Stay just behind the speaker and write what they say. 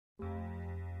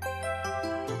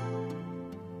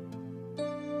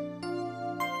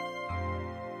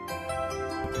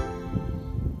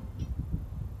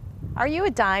Are you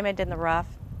a diamond in the rough?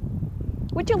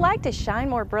 Would you like to shine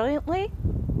more brilliantly?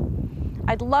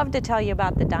 I'd love to tell you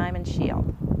about the Diamond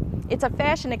Shield. It's a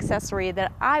fashion accessory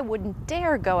that I wouldn't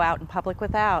dare go out in public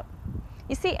without.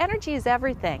 You see, energy is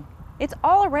everything. It's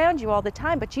all around you all the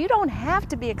time, but you don't have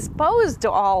to be exposed to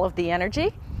all of the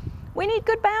energy. We need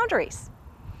good boundaries.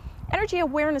 Energy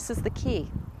awareness is the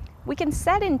key. We can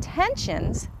set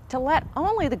intentions to let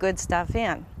only the good stuff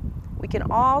in. We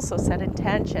can also set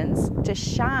intentions to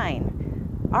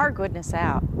shine our goodness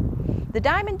out. The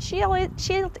Diamond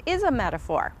Shield is a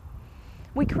metaphor.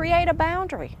 We create a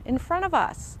boundary in front of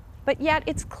us, but yet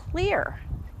it's clear.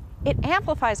 It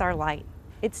amplifies our light.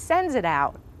 It sends it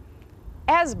out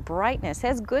as brightness,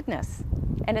 as goodness.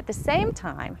 And at the same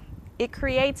time, it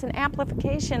creates an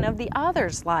amplification of the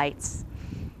other's lights.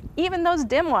 Even those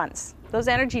dim ones, those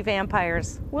energy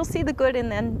vampires, we'll see the good in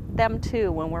them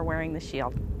too when we're wearing the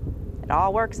shield. It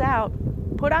all works out.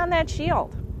 Put on that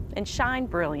shield and shine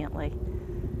brilliantly.